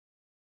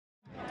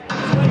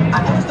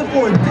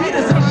for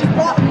Adidas and she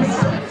bought me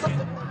some.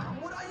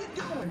 What are you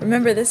doing?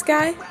 Remember this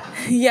guy?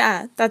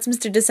 Yeah, that's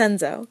Mr.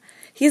 DeCenzo.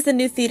 He's the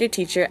new theater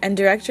teacher and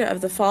director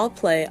of the fall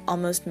play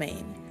Almost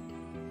Maine.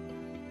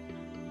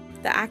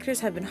 The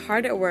actors have been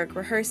hard at work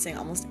rehearsing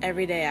almost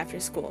every day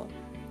after school.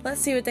 Let's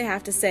see what they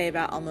have to say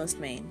about Almost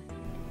Maine.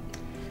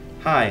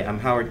 Hi, I'm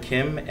Howard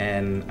Kim,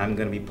 and I'm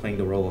going to be playing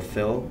the role of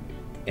Phil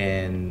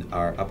in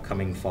our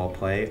upcoming fall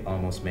play,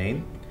 Almost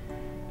Maine.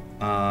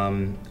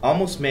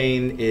 Almost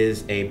Maine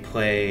is a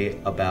play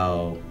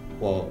about,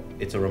 well,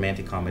 it's a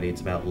romantic comedy,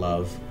 it's about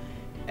love.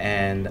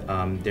 And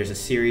there's a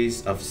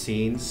series of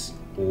scenes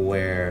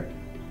where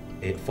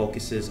it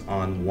focuses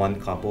on one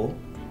couple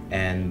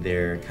and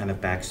their kind of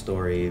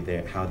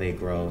backstory, how they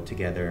grow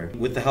together.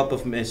 With the help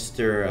of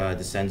Mr.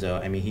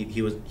 DeCenzo, I mean,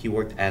 he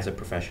worked as a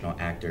professional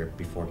actor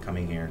before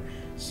coming here.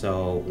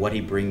 So what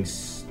he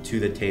brings to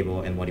the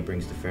table and what he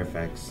brings to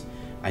Fairfax,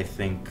 I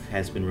think,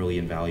 has been really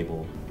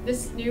invaluable.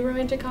 This new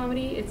romantic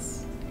comedy,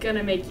 it's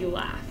gonna make you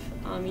laugh.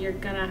 You're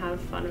gonna have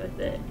fun with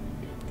it.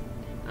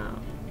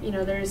 You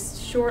know,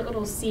 there's short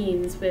little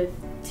scenes with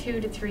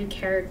 2 to 3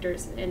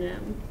 characters in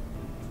them.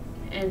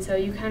 And so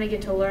you kind of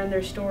get to learn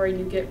their story and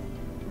you get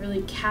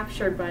really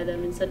captured by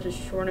them in such a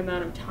short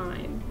amount of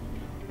time.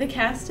 The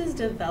cast is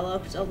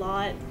developed a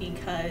lot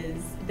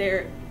because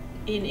they're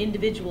in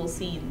individual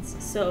scenes,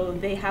 so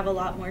they have a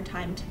lot more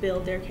time to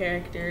build their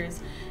characters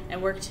and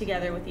work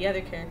together with the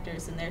other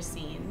characters in their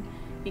scene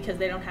because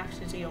they don't have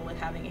to deal with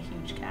having a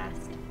huge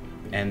cast.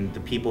 And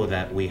the people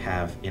that we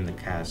have in the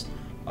cast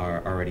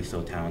are already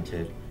so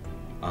talented.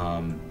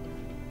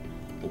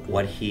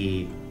 What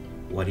he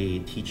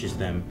teaches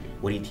them,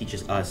 what he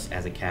teaches us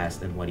as a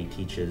cast, and what he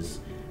teaches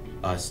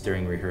us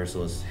during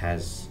rehearsals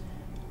has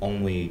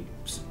only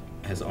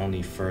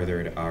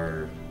furthered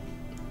our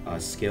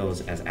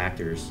skills as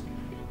actors,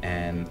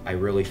 and I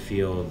really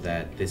feel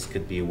that this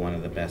could be one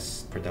of the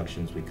best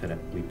productions we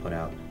put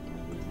out.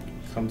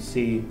 Come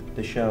see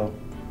the show,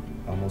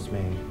 Almost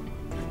Maine.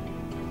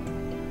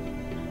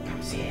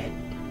 Come see it.